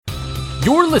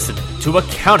You're listening to a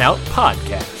Countout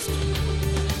Podcast.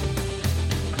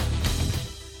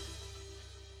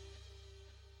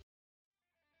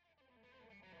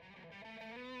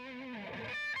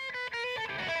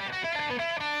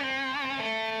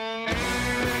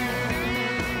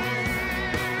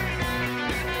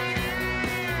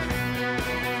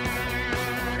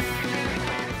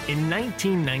 In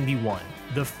 1991,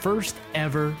 the first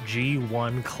ever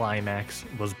G1 Climax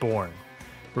was born,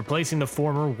 replacing the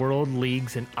former World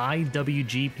Leagues and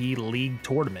IWGP League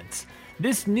tournaments.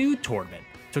 This new tournament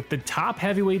took the top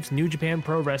heavyweights New Japan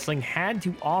Pro Wrestling had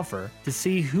to offer to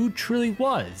see who truly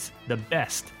was the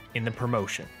best in the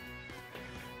promotion.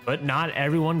 But not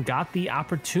everyone got the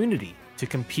opportunity to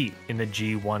compete in the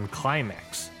G1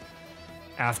 Climax.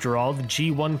 After all, the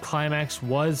G1 Climax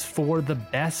was for the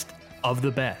best of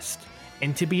the best,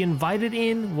 and to be invited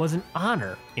in was an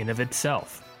honor in of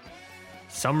itself.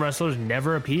 Some wrestlers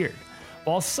never appeared,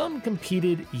 while some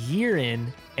competed year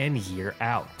in and year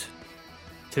out.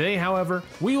 Today, however,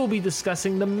 we will be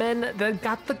discussing the men that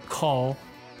got the call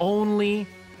only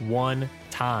one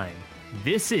time.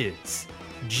 This is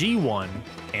G1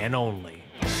 and Only.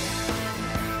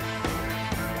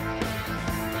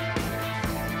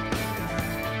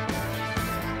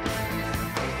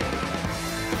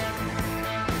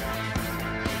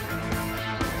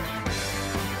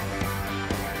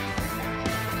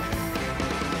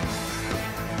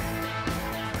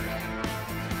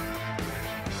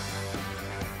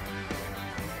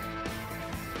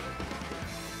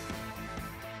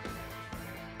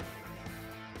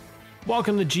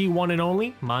 Welcome to G1 and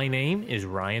Only. My name is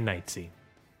Ryan Knightsey.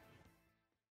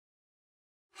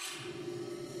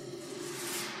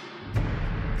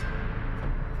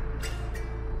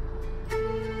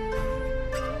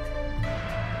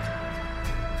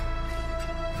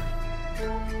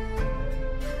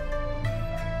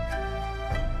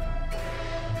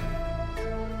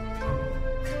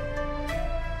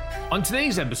 On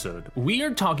today's episode, we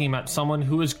are talking about someone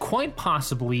who is quite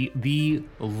possibly the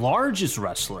largest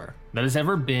wrestler that has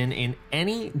ever been in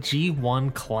any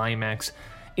G1 Climax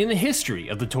in the history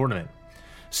of the tournament.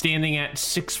 Standing at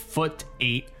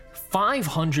 6'8",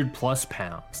 500 plus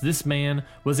pounds, this man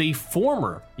was a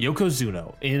former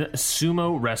Yokozuna in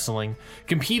sumo wrestling,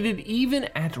 competed even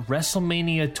at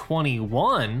WrestleMania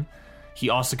 21. He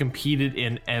also competed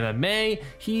in MMA.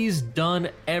 He's done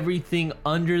everything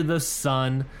under the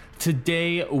sun.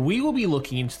 Today, we will be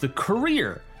looking into the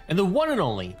career and the one and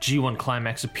only G1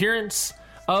 Climax appearance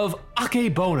of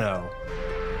Akebono.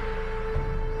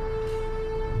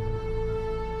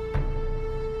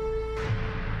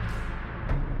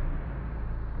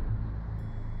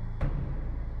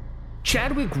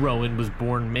 Chadwick Rowan was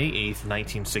born May 8th,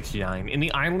 1969 in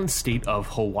the island state of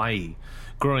Hawaii.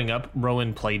 Growing up,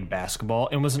 Rowan played basketball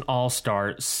and was an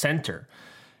all-star center.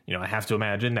 I have to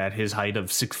imagine that his height of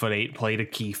 6'8" played a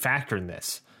key factor in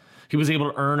this. He was able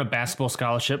to earn a basketball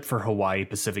scholarship for Hawaii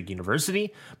Pacific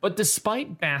University, but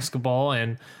despite basketball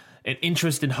and an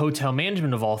interest in hotel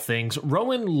management of all things,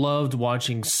 Rowan loved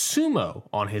watching sumo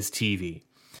on his TV.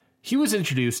 He was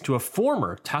introduced to a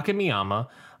former Takemiyama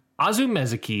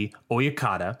Azumezaki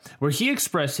Oyakata, where he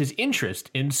expressed his interest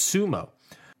in sumo.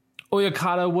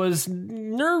 Oyakata was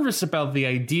nervous about the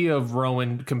idea of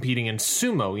Rowan competing in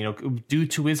sumo, due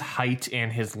to his height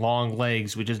and his long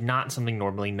legs, which is not something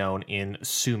normally known in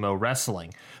sumo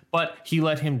wrestling. But he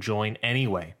let him join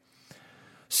anyway.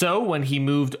 So when he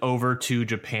moved over to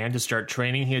Japan to start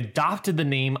training, he adopted the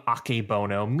name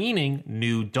Akebono, meaning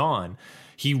New Dawn.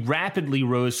 He rapidly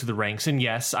rose to the ranks, and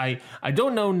yes, I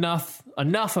don't know enough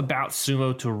about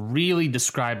sumo to really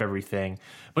describe everything,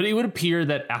 but it would appear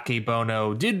that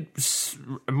Akebono did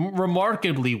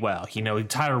remarkably well. He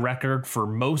tied a record for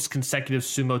most consecutive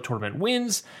sumo tournament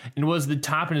wins and was the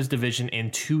top in his division in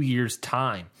 2 years'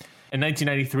 time. In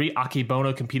 1993,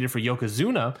 Akebono competed for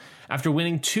Yokozuna after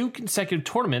winning 2 consecutive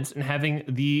tournaments and having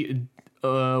the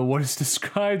what is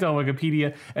described on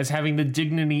Wikipedia as having the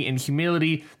dignity and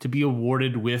humility to be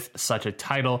awarded with such a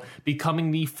title,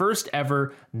 becoming the first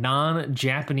ever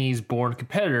non-Japanese born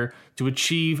competitor to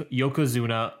achieve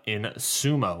Yokozuna in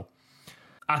sumo.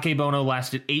 Akebono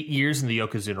lasted 8 years in the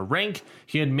Yokozuna rank.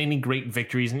 He had many great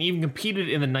victories and even competed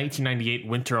in the 1998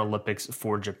 Winter Olympics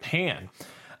for Japan.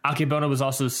 Akebono was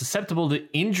also susceptible to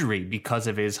injury because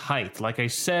of his height. Like I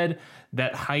said,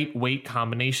 that height-weight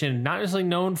combination, not necessarily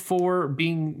known for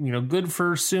being, good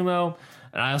for sumo.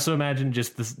 And I also imagine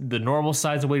just the normal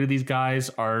size and weight of these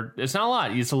guys it's not a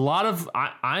lot. It's a lot of,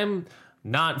 I'm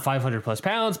not 500 plus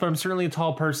pounds, but I'm certainly a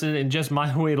tall person, and just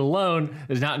my weight alone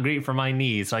is not great for my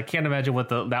knees. So I can't imagine what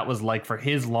that was like for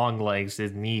his long legs,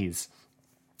 his knees.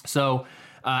 So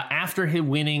After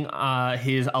winning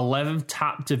his 11th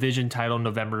top division title in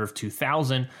November of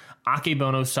 2000,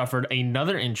 Akebono suffered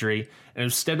another injury, and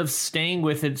instead of staying in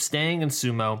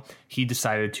sumo, he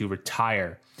decided to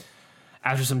retire.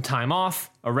 After some time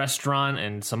off, a restaurant,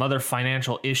 and some other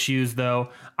financial issues, though,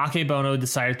 Akebono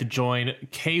decided to join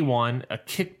K1, a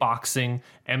kickboxing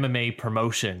MMA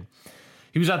promotion.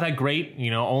 He was not that great,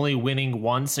 only winning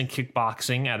once in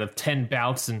kickboxing out of 10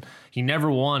 bouts, and he never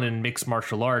won in mixed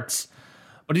martial arts.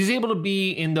 But he's able to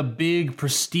be in the big,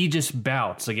 prestigious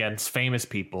bouts against famous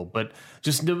people, but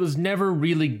just it was never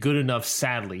really good enough,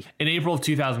 sadly. In April of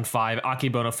 2005,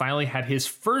 Akebono finally had his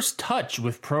first touch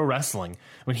with pro wrestling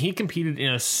when he competed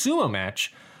in a sumo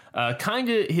match, kind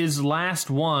of his last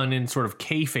one in sort of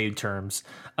kayfabe terms,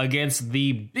 against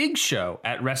The Big Show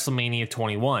at WrestleMania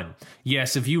 21.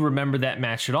 Yes, if you remember that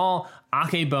match at all,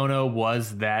 Akebono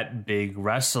was that big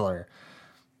wrestler.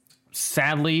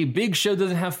 Sadly, Big Show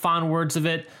doesn't have fond words of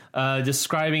it,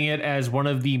 describing it as one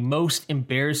of the most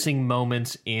embarrassing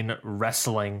moments in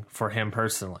wrestling for him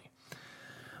personally.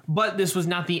 But this was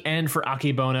not the end for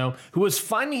Akebono, who was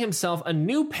finding himself a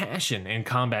new passion in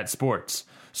combat sports.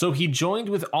 So he joined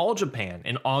with All Japan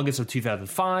in August of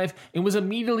 2005 and was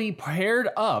immediately paired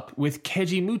up with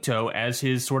Keiji Muto as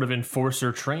his sort of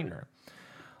enforcer trainer.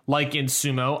 Like in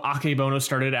sumo, Akebono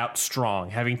started out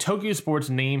strong, having Tokyo Sports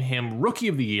name him Rookie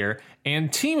of the Year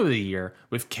and Team of the Year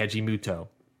with Keiji Muto.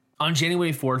 On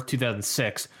January 4th,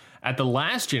 2006, at the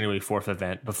last January 4th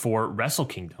event before Wrestle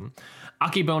Kingdom,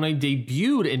 Akebono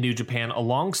debuted in New Japan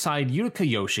alongside Yutaka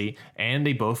Yoshi, and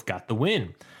they both got the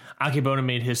win. Akebono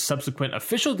made his subsequent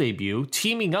official debut,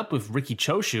 teaming up with Riki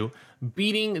Choshu,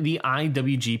 beating the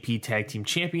IWGP Tag Team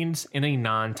Champions in a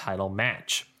non-title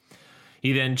match.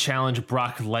 He then challenged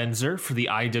Brock Lesnar for the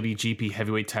IWGP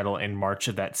Heavyweight title in March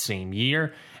of that same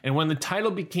year, and when the title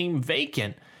became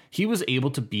vacant, he was able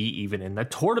to be even in the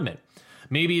tournament.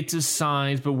 Maybe it's his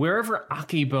size, but wherever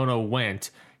Akebono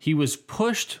went, he was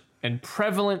pushed and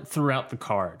prevalent throughout the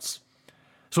cards.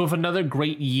 So with another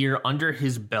great year under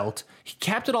his belt, he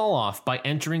capped it all off by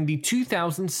entering the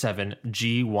 2007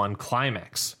 G1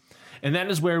 Climax. And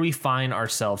that is where we find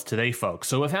ourselves today, folks.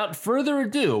 So without further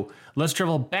ado, let's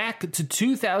travel back to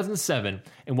 2007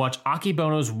 and watch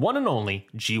Akebono's one and only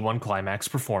G1 Climax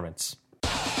performance.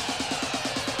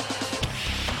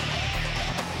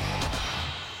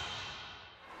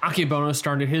 Akebono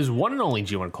started his one and only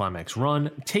G1 Climax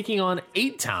run, taking on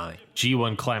 8-time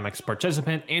G1 Climax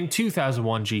participant and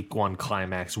 2001 G1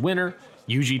 Climax winner,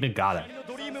 Yuji Nagata.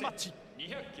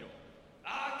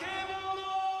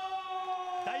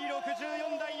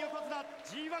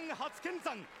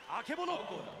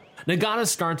 Nagata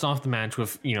starts off the match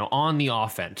with, on the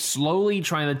offense, slowly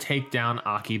trying to take down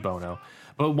Akebono,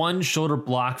 but one shoulder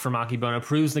block from Akebono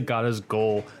proves Nagata's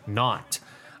goal not.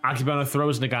 Akebono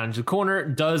throws Nagata into the corner,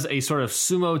 does a sort of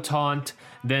sumo taunt,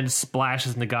 then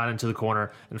splashes Nagata into the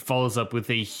corner and follows up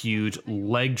with a huge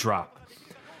leg drop.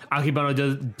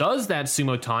 Akebono does that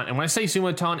sumo taunt, and when I say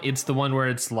sumo taunt, it's the one where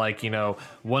it's like,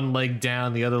 one leg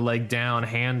down, the other leg down,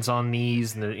 hands on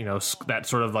knees, and that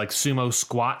sort of like sumo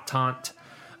squat taunt.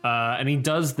 And he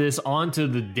does this onto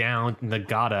the down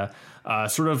Nagata,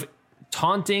 sort of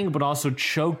taunting, but also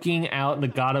choking out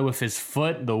Nagata with his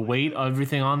foot, the weight of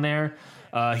everything on there.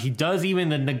 He does even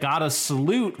the Nagata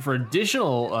salute for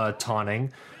additional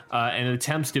taunting, and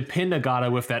attempts to pin Nagata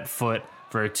with that foot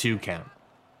for a 2 count.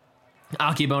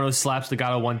 Akebono slaps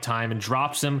Nagata one time and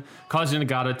drops him, causing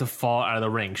Nagata to fall out of the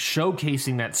ring,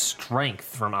 showcasing that strength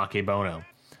from Akebono.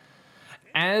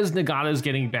 As Nagata is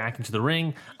getting back into the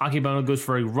ring, Akebono goes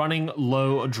for a running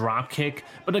low drop kick,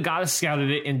 but Nagata scouted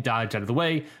it and dodged out of the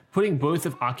way, putting both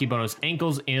of Akebono's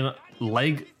ankles in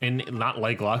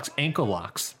ankle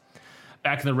locks.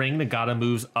 Back in the ring, Nagata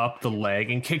moves up the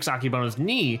leg and kicks Akebono's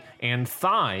knee and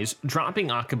thighs, dropping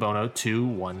Akebono to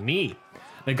one knee.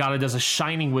 Nagata does a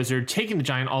Shining Wizard, taking the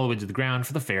Giant all the way to the ground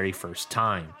for the very first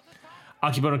time.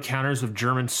 Akebono counters with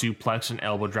German suplex and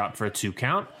elbow drop for a 2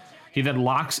 count. He then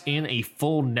locks in a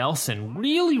full Nelson,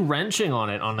 really wrenching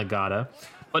on it on Nagata,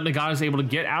 but Nagata is able to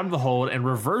get out of the hold and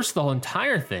reverse the whole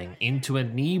entire thing into a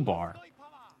knee bar.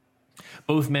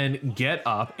 Both men get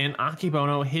up, and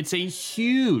Akebono hits a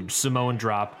huge Samoan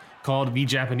drop called the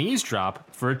Japanese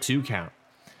drop for a 2 count.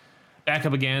 Back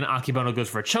up again, Akebono goes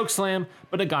for a chokeslam,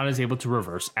 but Nagata is able to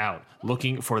reverse out,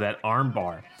 looking for that arm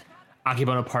bar.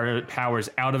 Akebono powers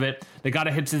out of it.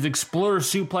 Nagata hits his Explorer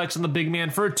suplex on the big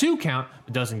man for a 2 count,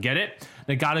 but doesn't get it.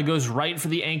 Nagata goes right for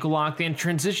the ankle lock, then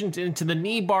transitions into the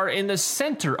knee bar in the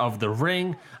center of the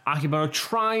ring. Akebono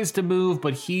tries to move,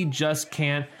 but he just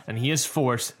can't, and he is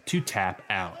forced to tap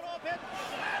out.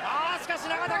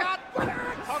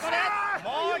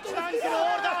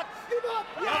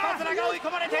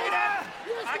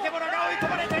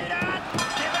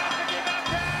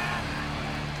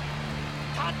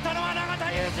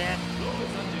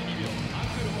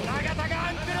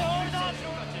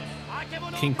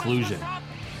 Conclusion.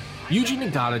 Yuji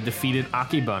Nagata defeated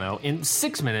Akebono in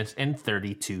 6 minutes and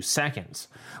 32 seconds.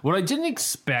 What I didn't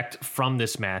expect from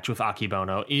this match with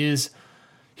Akebono is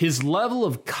his level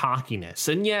of cockiness.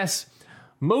 And yes,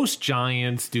 most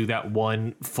giants do that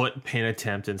 1 foot pin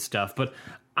attempt and stuff, but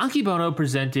Akebono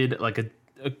presented like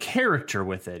a character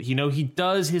with it. You know, he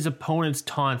does his opponent's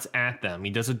taunts at them. He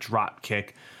does a drop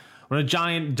kick. When a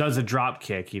giant does a drop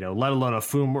kick, you know, let alone a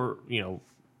former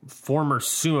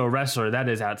sumo wrestler, that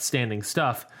is outstanding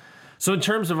stuff. So in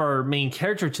terms of our main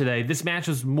character today, this match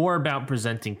was more about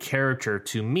presenting character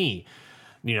to me.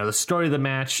 You know, the story of the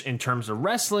match in terms of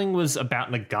wrestling was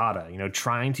about Nagata, you know,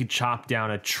 trying to chop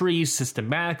down a tree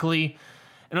systematically.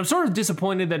 And I'm sort of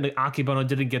disappointed that Akebono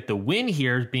didn't get the win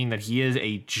here, being that he is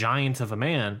a giant of a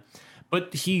man.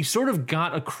 But he sort of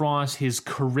got across his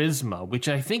charisma, which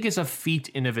I think is a feat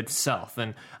in of itself,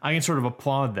 and I can sort of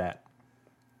applaud that.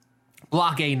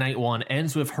 Block A Night 1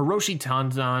 ends with Hiroshi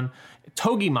Tanzan,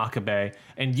 Togi Makabe,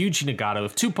 and Yuji Nagata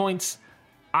with 2 points,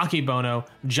 Akebono,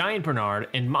 Giant Bernard,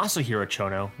 and Masahiro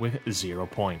Chono with 0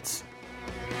 points.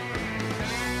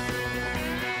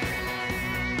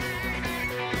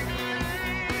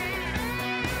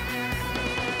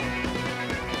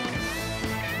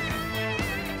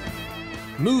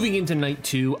 Moving into Night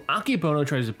 2, Akebono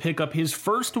tries to pick up his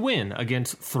first win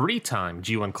against 3-time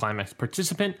G1 Climax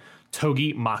participant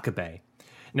Togi Makabe.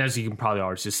 Now, as you can probably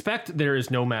already suspect, there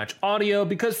is no match audio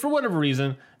because for whatever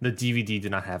reason, the DVD did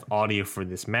not have audio for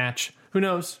this match. Who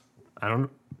knows?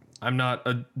 I'm not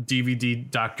a DVD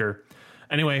doctor.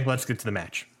 Anyway, let's get to the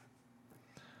match.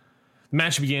 The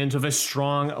match begins with a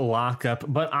strong lockup,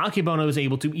 but Akebono is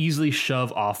able to easily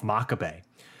shove off Makabe.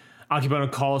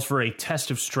 Akebono calls for a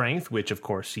test of strength, which of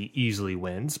course he easily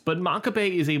wins, but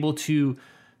Makabe is able to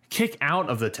kick out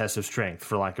of the test of strength,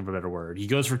 for lack of a better word. He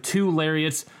goes for 2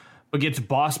 lariats, but gets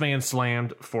Bossman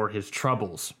slammed for his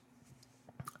troubles.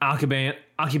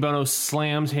 Akebono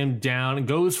slams him down and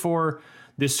goes for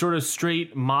this sort of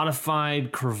straight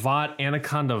modified cravat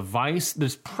anaconda vice.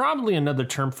 There's probably another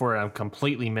term for it I'm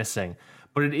completely missing,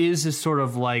 but it is this sort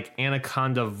of like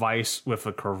anaconda vice with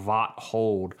a cravat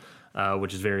hold,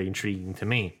 which is very intriguing to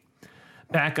me.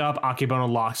 Back up, Akebono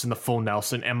locks in the full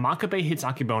Nelson, and Makabe hits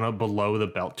Akebono below the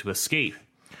belt to escape.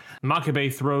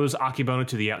 Makabe throws Akebono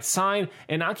to the outside,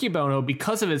 and Akebono,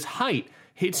 because of his height,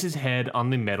 hits his head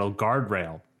on the metal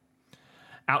guardrail.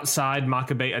 Outside,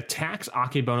 Makabe attacks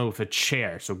Akebono with a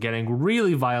chair, so getting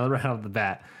really violent right off the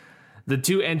bat. The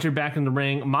two enter back in the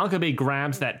ring. Makabe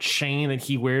grabs that chain that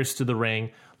he wears to the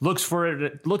ring, looks for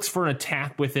an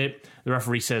attack with it. The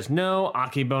referee says no.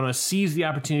 Akebono sees the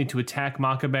opportunity to attack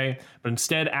Makabe, but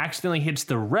instead accidentally hits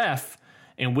the ref,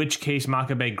 in which case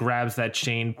Makabe grabs that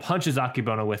chain, punches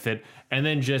Akebono with it, and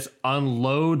then just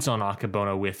unloads on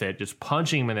Akebono with it, just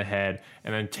punching him in the head,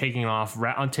 and then taking off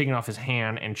his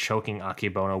hand and choking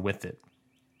Akebono with it.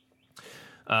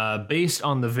 Based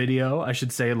on the video, I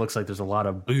should say it looks like there's a lot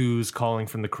of boos calling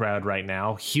from the crowd right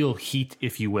now. Heel heat,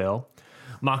 if you will.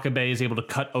 Makabe is able to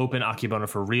cut open Akebono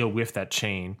for real with that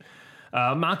chain.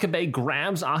 Makabe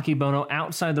grabs Akebono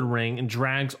outside the ring and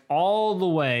drags all the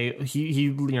way. He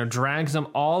drags him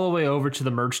all the way over to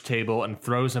the merch table and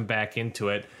throws him back into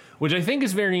it, which I think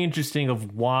is very interesting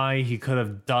of why he could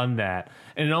have done that.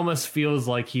 And it almost feels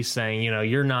like he's saying,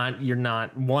 you're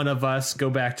not one of us. Go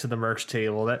back to the merch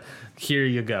table. Here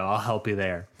you go. I'll help you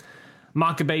there.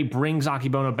 Makabe brings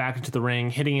Akebono back into the ring,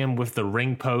 hitting him with the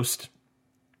ring post.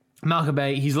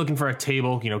 Makabe, he's looking for a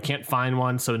table, can't find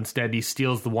one, so instead he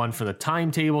steals the one from the time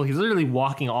table. He's literally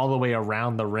walking all the way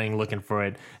around the ring looking for it,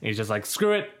 and he's just like,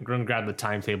 screw it, I'm going to grab the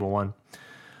timetable one.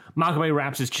 Makabe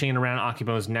wraps his chain around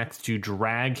Akebono's neck to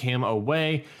drag him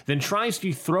away, then tries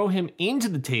to throw him into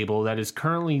the table that is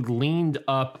currently leaned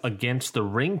up against the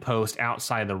ring post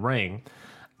outside the ring.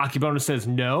 Akebono says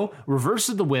no,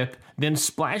 reverses the whip, then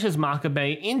splashes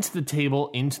Makabe into the table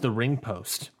into the ring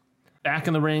post. Back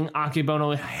in the ring,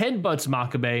 Akebono headbutts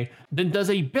Makabe, then does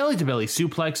a belly-to-belly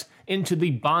suplex into the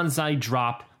Banzai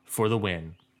drop for the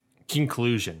win.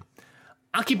 Conclusion.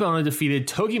 Akebono defeated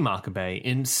Togi Makabe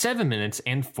in 7 minutes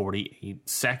and 48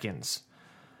 seconds.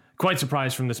 Quite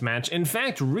surprised from this match. In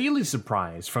fact, really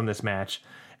surprised from this match.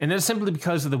 And that's simply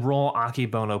because of the role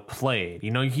Akebono played.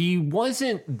 He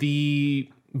wasn't the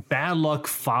Bad Luck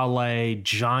Fale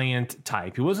giant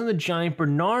type. He wasn't the Giant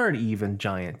Bernard even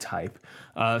giant type.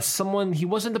 He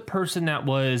wasn't the person that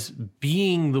was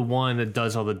being the one that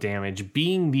does all the damage,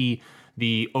 being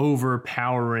the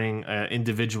overpowering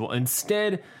individual.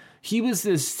 Instead, He was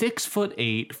this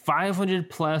 6'8", 500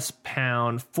 plus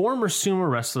pound former sumo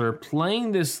wrestler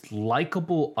playing this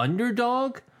likable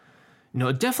underdog.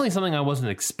 Definitely something I wasn't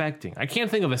expecting. I can't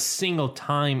think of a single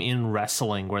time in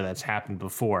wrestling where that's happened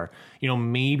before.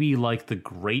 Maybe like the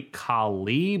Great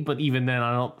Khali, but even then,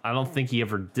 I don't think he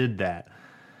ever did that.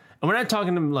 And we're not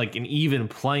talking like an even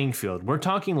playing field. We're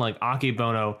talking like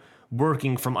Akebono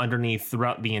working from underneath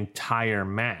throughout the entire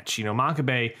match.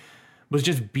 Makabe was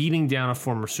just beating down a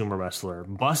former sumo wrestler,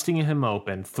 busting him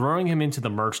open, throwing him into the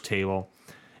merch table.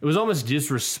 It was almost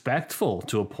disrespectful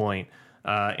to a point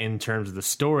in terms of the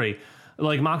story.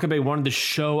 Like, Makabe wanted to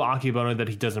show Akebono that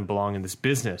he doesn't belong in this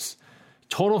business.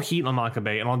 Total heat on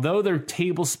Makabe, and although their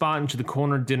table spot into the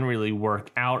corner didn't really work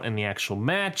out in the actual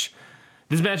match,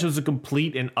 this match was a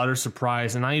complete and utter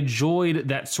surprise, and I enjoyed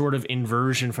that sort of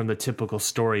inversion from the typical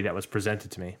story that was presented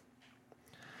to me.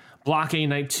 Block A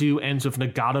Night 2 ends with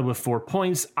Nagata with 4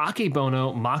 points,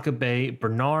 Akebono, Makabe,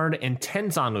 Bernard, and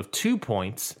Tenzan with 2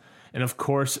 points, and of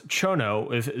course, Chono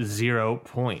with 0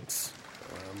 points.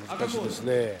 難しいです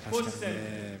ね。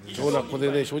そうなここで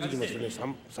ね正直言いますと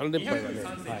ね3連敗がね、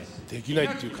できない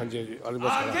っていう感じがありま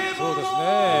すから。そうです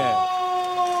ね。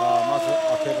さあまず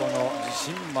Akebono自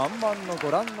信満々の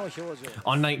ご覧の表情。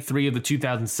 On night 3 of the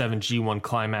 2007 G1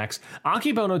 Climax,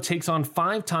 Akebono takes on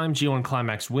 5-time G1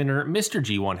 Climax winner Mr.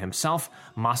 G1 himself,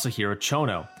 Masahiro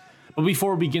Chono. But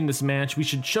before we begin this match, we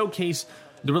should showcase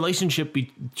the relationship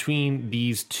between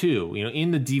these two. In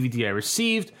the DVD I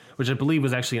received, which I believe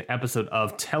was actually an episode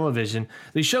of television,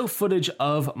 they show footage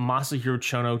of Masahiro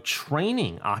Chono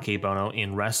training Akebono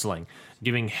in wrestling,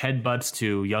 giving headbutts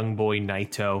to young boy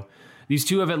Naito. These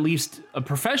two have at least a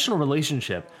professional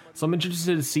relationship, so I'm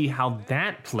interested to see how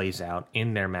that plays out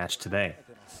in their match today.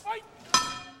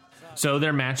 So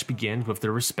their match begins with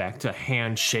their respect, a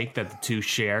handshake that the two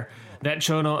share, that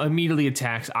Chono immediately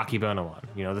attacks Akebono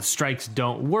on. The strikes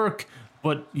don't work,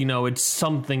 but, it's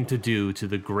something to do to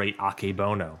the great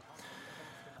Akebono.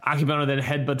 Akebono then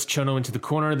headbutts Chono into the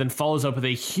corner, then follows up with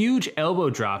a huge elbow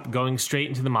drop going straight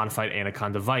into the modified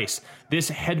Anaconda Vice.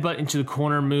 This headbutt into the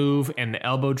corner move and the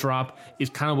elbow drop is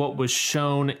kind of what was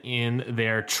shown in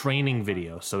their training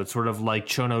video. So it's sort of like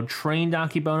Chono trained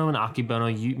Akebono, and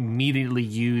Akebono immediately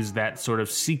used that sort of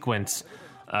sequence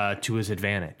to his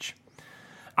advantage.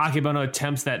 Akebono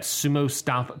attempts that sumo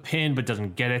stomp pin but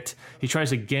doesn't get it. He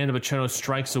tries again, but Chono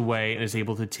strikes away and is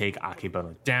able to take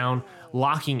Akebono down,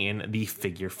 locking in the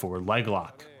figure 4 leg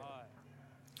lock.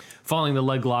 Following the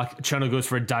leg lock, Chono goes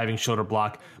for a diving shoulder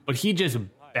block, but he just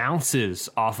bounces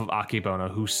off of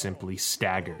Akebono, who simply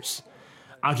staggers.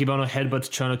 Akebono headbutts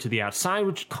Chono to the outside,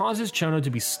 which causes Chono to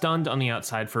be stunned on the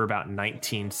outside for about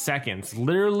 19 seconds.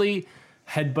 Literally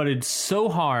headbutted so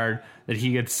hard that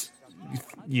he gets...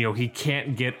 he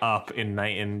can't get up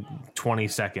in 20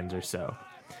 seconds or so.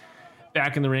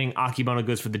 Back in the ring, Akebono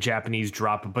goes for the Japanese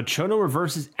drop, but Chono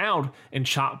reverses out and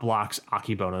chop blocks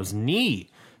Akebono's knee.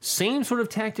 Same sort of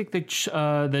tactic that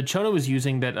Chono was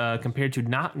using that compared to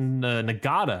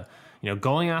Nagata,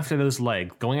 going after those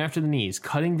legs, going after the knees,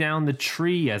 cutting down the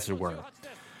tree, as it were.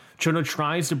 Chono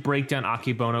tries to break down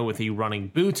Akebono with a running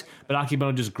boot, but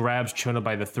Akebono just grabs Chono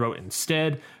by the throat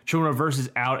instead. Chono reverses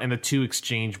out, and the two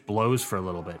exchange blows for a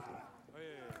little bit.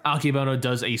 Akebono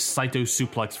does a Saito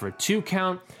suplex for a 2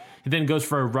 count. He then goes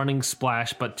for a running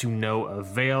splash, but to no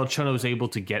avail. Chono is able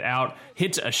to get out,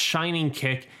 hits a shining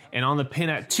kick, and on the pin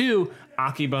at 2,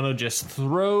 Akebono just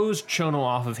throws Chono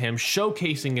off of him,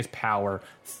 showcasing his power,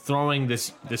 throwing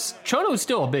this Chono is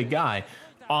still a big guy,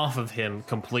 off of him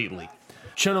completely.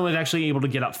 Chono is actually able to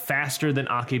get up faster than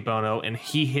Akebono, and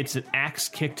he hits an axe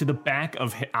kick to the back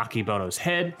of Akebono's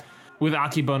head. With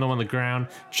Akebono on the ground,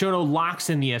 Chono locks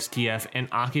in the STF, and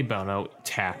Akebono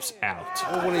taps out.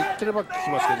 ここにテレバックき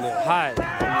ますけどね。はい。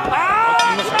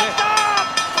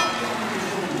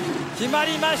決ま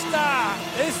りました。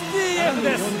STF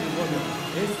です。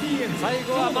最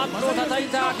後はマットを叩い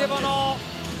たAkebono。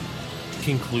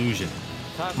 Conclusion.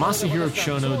 Masahiro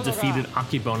Chono defeated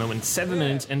Akebono in 7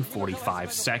 minutes and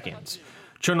 45 seconds.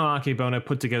 Chono and Akebono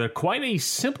put together quite a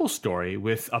simple story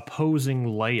with opposing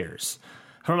layers.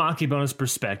 From Akebono's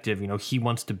perspective, he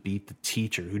wants to beat the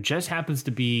teacher, who just happens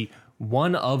to be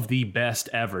one of the best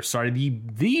ever.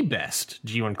 The best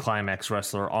G1 Climax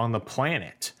wrestler on the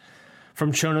planet.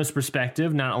 From Chono's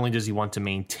perspective, not only does he want to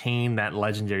maintain that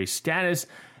legendary status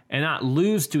and not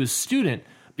lose to his student,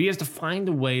 but he has to find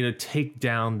a way to take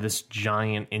down this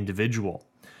giant individual.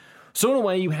 So in a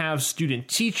way, you have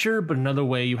student-teacher, but another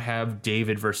way you have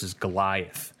David versus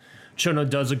Goliath. Chono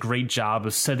does a great job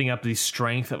of setting up the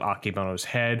strength of Akebono's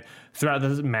head throughout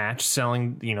the match,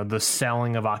 selling of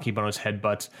Akebono's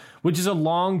headbutts, which is a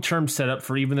long-term setup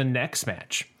for even the next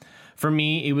match. For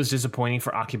me, it was disappointing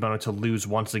for Akebono to lose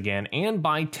once again, and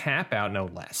by tap out no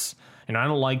less. And I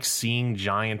don't like seeing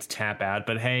giants tap out,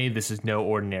 but hey, this is no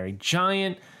ordinary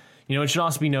giant. It should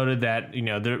also be noted that,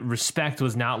 the respect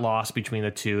was not lost between the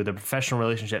two. The professional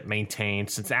relationship maintained,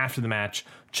 since after the match,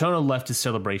 Chono left his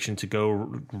celebration to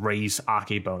go raise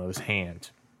Akebono's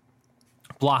hand.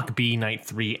 Block B, Night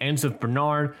 3, ends with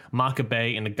Bernard,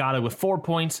 Makabe, and Nagata with 4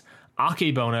 points,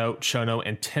 Akebono, Chono,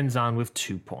 and Tenzan with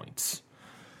 2 points.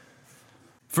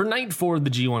 For Night 4 of the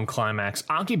G1 Climax,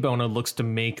 Akebono looks to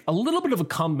make a little bit of a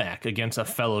comeback against a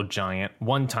fellow giant,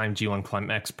 one-time G1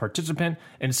 Climax participant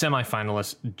and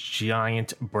semifinalist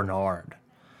Giant Bernard.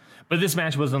 But this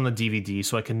match was on the DVD,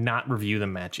 so I could not review the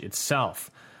match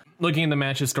itself. Looking at the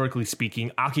match historically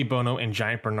speaking, Akebono and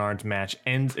Giant Bernard's match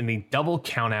ends in a double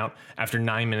countout after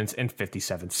 9 minutes and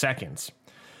 57 seconds.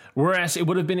 Whereas it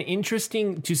would have been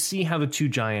interesting to see how the two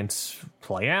giants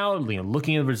play out.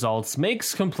 Looking at the results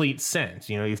makes complete sense.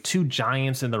 You have two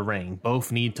giants in the ring,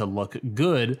 both need to look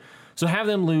good, so have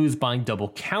them lose by double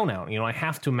countout. I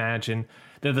have to imagine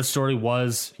that the story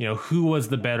was, who was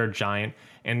the better giant,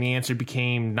 and the answer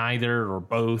became neither or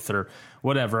both or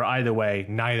whatever. Either way,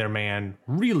 neither man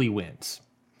really wins.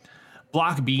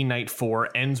 Block B, Night 4,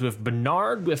 ends with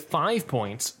Bernard with 5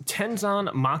 points, Tenzan,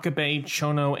 Makabe,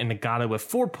 Chono, and Nagata with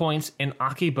 4 points, and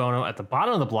Akebono at the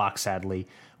bottom of the block, sadly,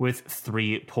 with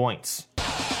 3 points.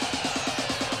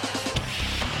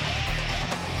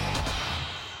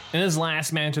 In his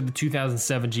last match of the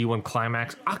 2007 G1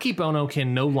 Climax, Akebono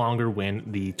can no longer win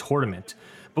the tournament,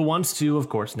 but wants to, of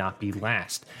course, not be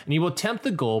last. And he will attempt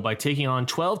the goal by taking on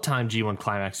 12-time G1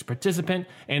 Climax participant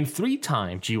and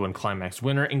 3-time G1 Climax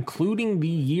winner, including the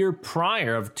year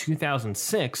prior of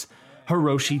 2006,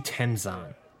 Hiroshi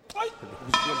Tenzan.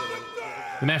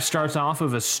 The match starts off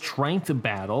with a strength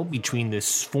battle between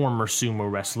this former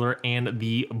sumo wrestler and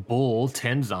the bull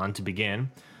Tenzan to begin.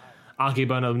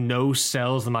 Akebono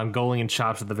no-sells the Mongolian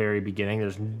chops at the very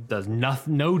beginning. Does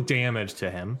no damage to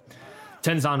him.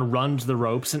 Tenzan runs the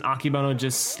ropes, and Akebono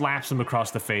just slaps him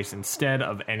across the face instead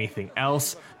of anything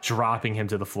else, dropping him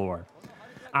to the floor.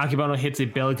 Akebono hits a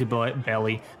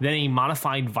belly-to-belly, then a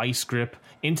modified vice grip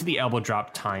into the elbow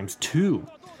drop ×2.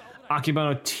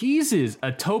 Akebono teases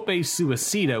a tope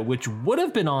suicida, which would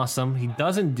have been awesome. He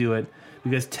doesn't do it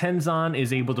because Tenzan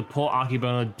is able to pull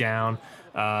Akebono down,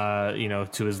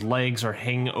 to his legs or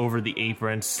hang over the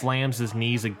apron, slams his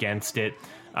knees against it,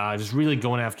 just really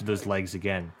going after those legs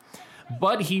again.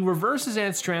 But he reverses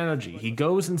that strategy. He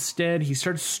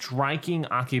starts striking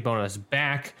Akebono's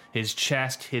back, his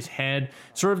chest, his head,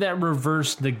 sort of that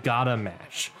reverse Nagata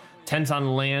match.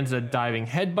 Tenzan lands a diving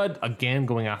headbutt, again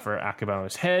going after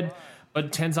Akebono's head,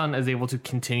 but Tenzan is able to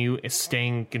continue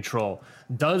staying in control.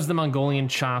 Does the Mongolian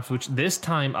chops, which this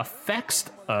time affects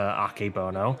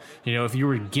Akebono. If you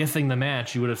were gifting the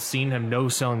match, you would have seen him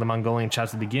no-selling the Mongolian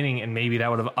chops at the beginning, and maybe that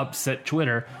would have upset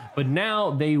Twitter. But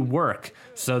now they work.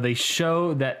 So they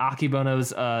show that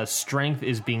Akebono's strength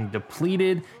is being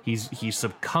depleted. He's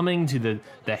succumbing to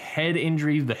the head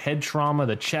injury, the head trauma,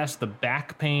 the chest, the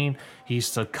back pain. He's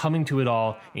succumbing to it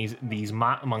all. These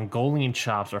Mongolian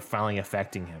chops are finally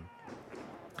affecting him.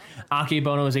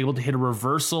 Akebono is able to hit a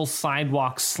reversal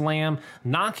sidewalk slam,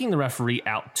 knocking the referee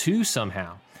out too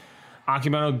somehow.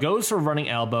 Akebono goes for a running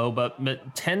elbow, but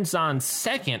Tenzan's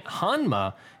second,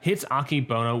 Hanma, hits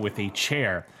Akebono with a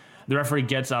chair. The referee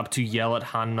gets up to yell at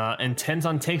Hanma, and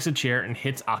Tenzan takes a chair and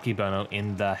hits Akebono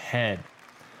in the head.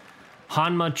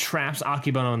 Hanma traps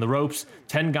Akebono in the ropes.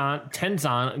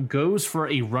 Tenzan goes for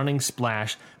a running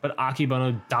splash, but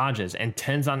Akebono dodges, and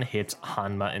Tenzan hits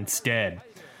Hanma instead.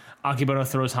 Akebono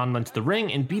throws Hanma into the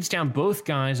ring and beats down both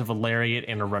guys with a lariat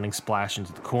and a running splash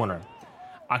into the corner.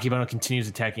 Akebono continues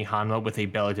attacking Hanma with a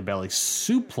belly-to-belly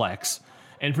suplex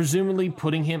and presumably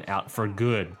putting him out for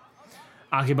good.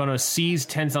 Akebono sees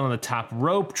Tenzan on the top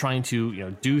rope, trying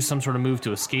to do some sort of move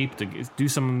to escape, to do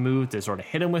some move to sort of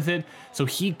hit him with it. So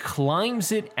he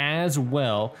climbs it as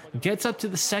well, gets up to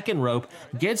the second rope,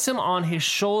 gets him on his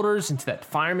shoulders into that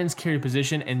fireman's carry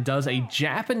position, and does a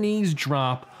Japanese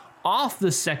drop off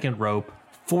the second rope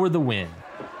for the win.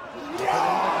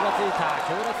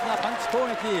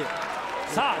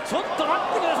 さあちょっと待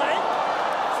ってください。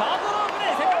サードロープ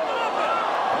ね、セカンドロープ。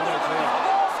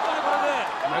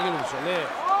投げるでしょうね。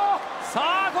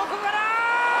さあここから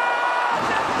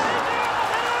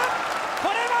こ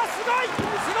れはすごい、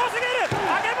すごすぎる。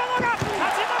Akebonoが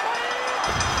勝ち残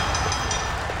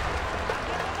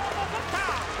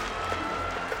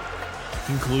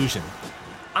り。Conclusion.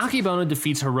 Akebono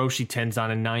defeats Hiroshi Tenzan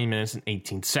in 9 minutes and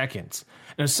 18 seconds.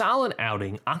 In a solid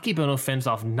outing, Akebono fends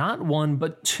off not one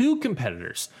but two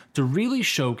competitors to really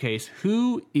showcase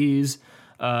who is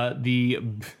the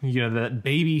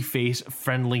baby face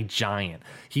friendly giant.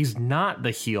 He's not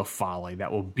the heel Fale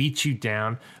that will beat you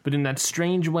down, but in that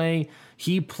strange way,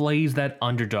 he plays that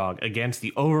underdog against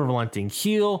the over-relenting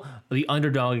heel, the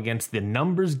underdog against the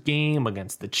numbers game,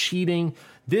 against the cheating.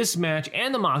 This match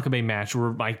and the Makabe match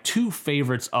were my two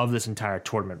favorites of this entire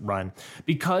tournament run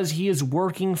because he is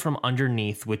working from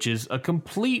underneath, which is a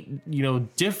complete,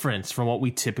 difference from what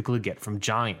we typically get from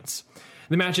giants.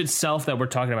 The match itself that we're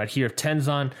talking about here,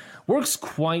 Tenzan, works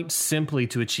quite simply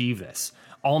to achieve this.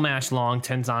 All match long,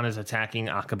 Tenzan is attacking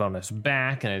Akebono's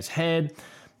back and his head.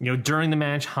 During the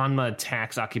match, Hanma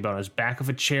attacks Akebono's back of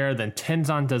a chair, then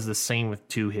Tenzan does the same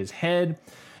to his head.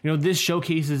 This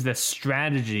showcases the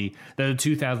strategy that the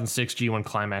 2006 G1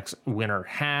 Climax winner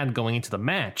had going into the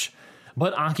match.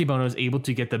 But Akebono is able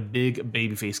to get the big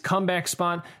babyface comeback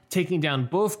spot, taking down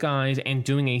both guys and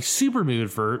doing a super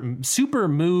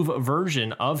move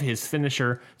version of his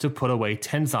finisher to put away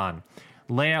Tenzan.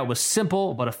 Layout was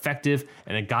simple but effective,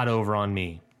 and it got over on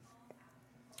me.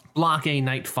 Block A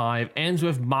Night 5 ends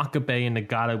with Makabe and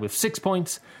Nagata with 6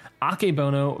 points,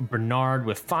 Akebono, Bernard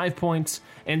with 5 points,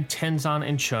 and Tenzan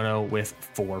and Chono with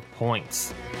 4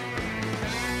 points.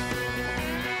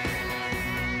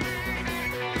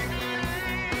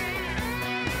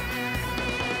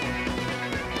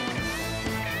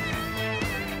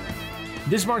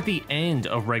 This marked the end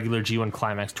of regular G1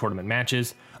 Climax tournament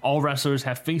matches. All wrestlers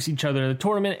have faced each other in the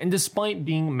tournament, and despite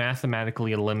being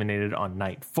mathematically eliminated on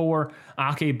night 4,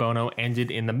 Akebono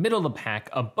ended in the middle of the pack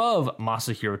above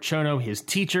Masahiro Chono, his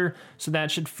teacher, so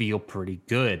that should feel pretty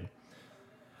good.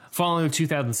 Following the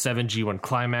 2007 G1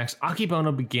 Climax,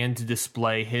 Akebono began to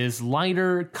display his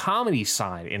lighter comedy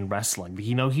side in wrestling.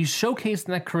 He's showcasing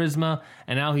that charisma,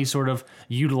 and now he's sort of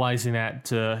utilizing that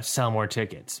to sell more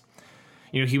tickets.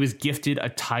 He was gifted a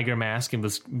tiger mask and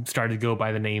was started to go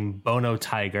by the name Bono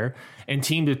Tiger and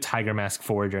teamed with Tiger Mask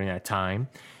 4 during that time.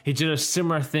 He did a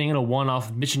similar thing in a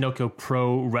one-off Michinoku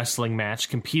Pro wrestling match,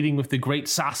 competing with the Great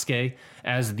Sasuke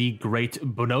as the Great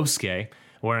Bonosuke,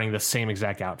 wearing the same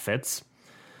exact outfits.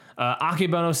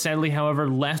 Akebono sadly, however,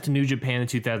 left New Japan in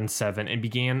 2007 and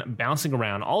began bouncing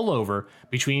around all over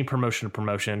between promotion to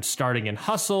promotion, starting in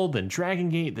Hustle, then Dragon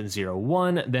Gate, then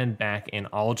 01, then back in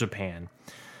All Japan.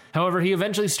 However, he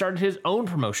eventually started his own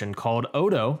promotion called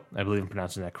Odo, I believe I'm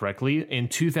pronouncing that correctly, in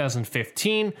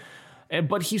 2015,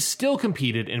 but he still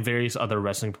competed in various other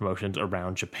wrestling promotions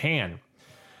around Japan.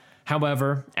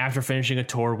 However, after finishing a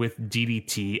tour with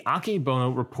DDT,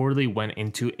 Akebono reportedly went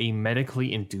into a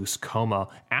medically induced coma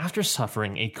after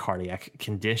suffering a cardiac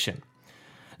condition.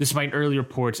 Despite early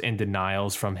reports and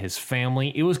denials from his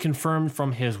family, it was confirmed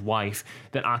from his wife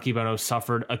that Akebono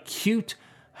suffered acute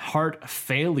heart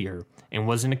failure and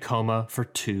was in a coma for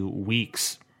 2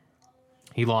 weeks.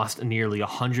 He lost nearly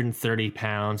 130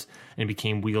 pounds and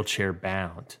became wheelchair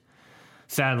bound.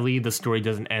 Sadly, the story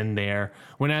doesn't end there,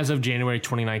 when as of January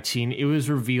 2019, it was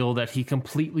revealed that he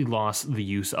completely lost the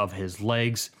use of his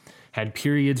legs, had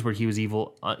periods where he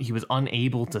was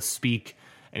unable to speak,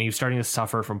 and he was starting to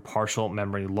suffer from partial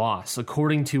memory loss.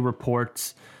 According to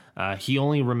reports, he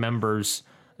only remembers,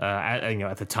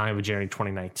 at the time of January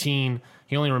 2019,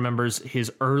 he only remembers his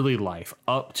early life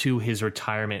up to his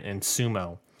retirement in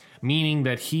sumo, meaning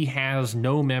that he has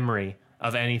no memory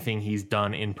of anything he's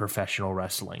done in professional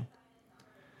wrestling.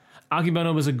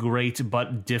 Akebono was a great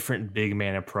but different big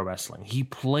man in pro wrestling. He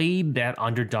played that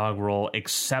underdog role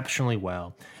exceptionally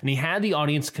well, and he had the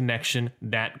audience connection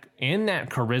and that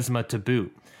charisma to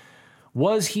boot.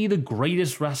 Was he the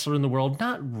greatest wrestler in the world?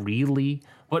 Not really,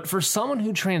 but for someone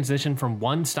who transitioned from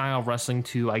one style of wrestling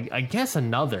to, I guess,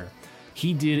 another,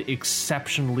 he did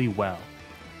exceptionally well.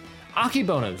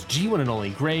 Akebono's G1 and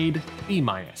only grade, B-.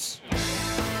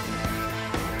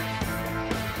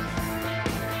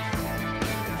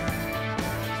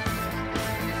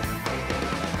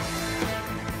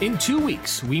 In 2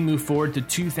 weeks, we move forward to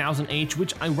 2008,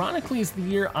 which ironically is the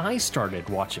year I started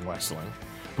watching wrestling.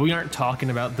 But we aren't talking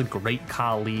about the Great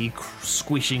Khali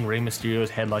squishing Rey Mysterio's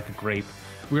head like a grape.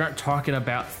 We aren't talking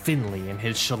about Finlay and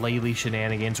his shillelagh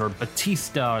shenanigans, or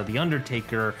Batista or The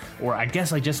Undertaker, or I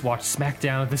guess I just watched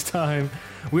SmackDown at this time.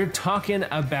 We're talking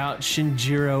about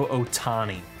Shinjiro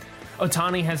Otani.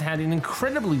 Otani has had an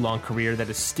incredibly long career that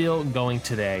is still going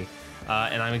today,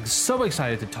 and I'm so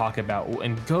excited to talk about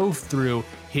and go through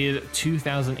his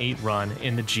 2008 run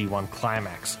in the G1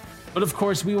 Climax. But of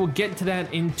course, we will get to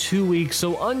that in 2 weeks,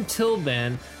 so until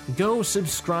then, go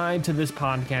subscribe to this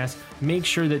podcast. Make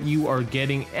sure that you are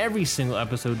getting every single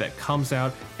episode that comes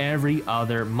out every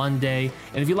other Monday.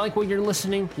 And if you like what you're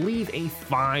listening, leave a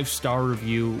 5-star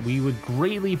review. We would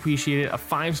greatly appreciate it. A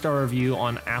 5-star review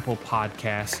on Apple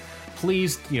Podcasts.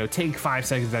 please, take 5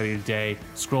 seconds out of your day,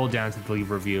 scroll down to the leave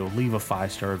review, leave a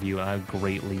 5-star review, and I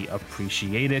greatly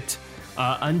appreciate it.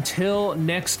 Until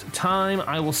next time,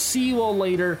 I will see you all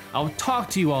later. I'll talk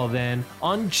to you all then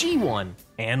on G1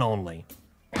 and only.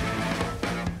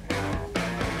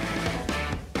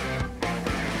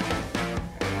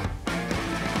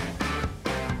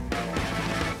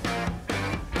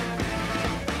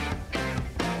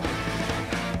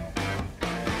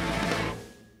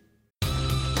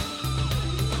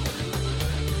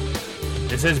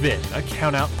 This has been a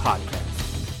Countout Podcast.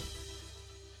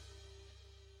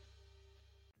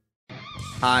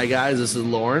 Hi, guys. This is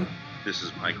Lauren. This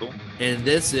is Michael. And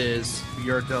this is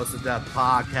Your Dose of Death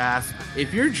Podcast.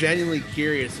 If you're genuinely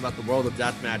curious about the world of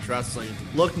deathmatch wrestling,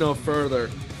 look no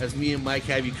further, as me and Mike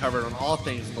have you covered on all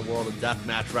things in the world of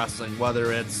deathmatch wrestling,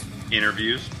 whether it's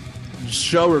interviews,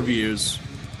 show reviews,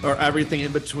 or everything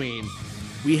in between.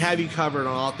 We have you covered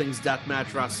on all things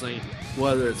deathmatch wrestling,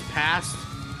 whether it's past,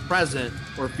 present,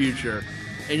 or future.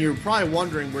 And you're probably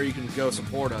wondering where you can go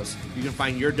support us. You can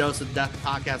find Your Dose of Death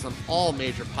podcast on all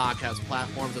major podcast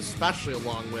platforms, especially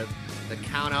along with the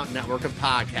Count Out network of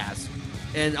podcasts.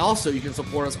 And also, you can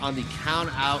support us on the Count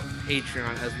Out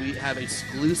Patreon, as we have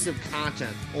exclusive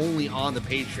content only on the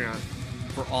Patreon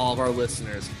for all of our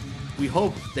listeners. We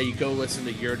hope that you go listen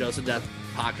to Your Dose of Death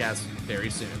podcast very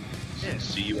soon.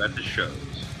 See you at the show.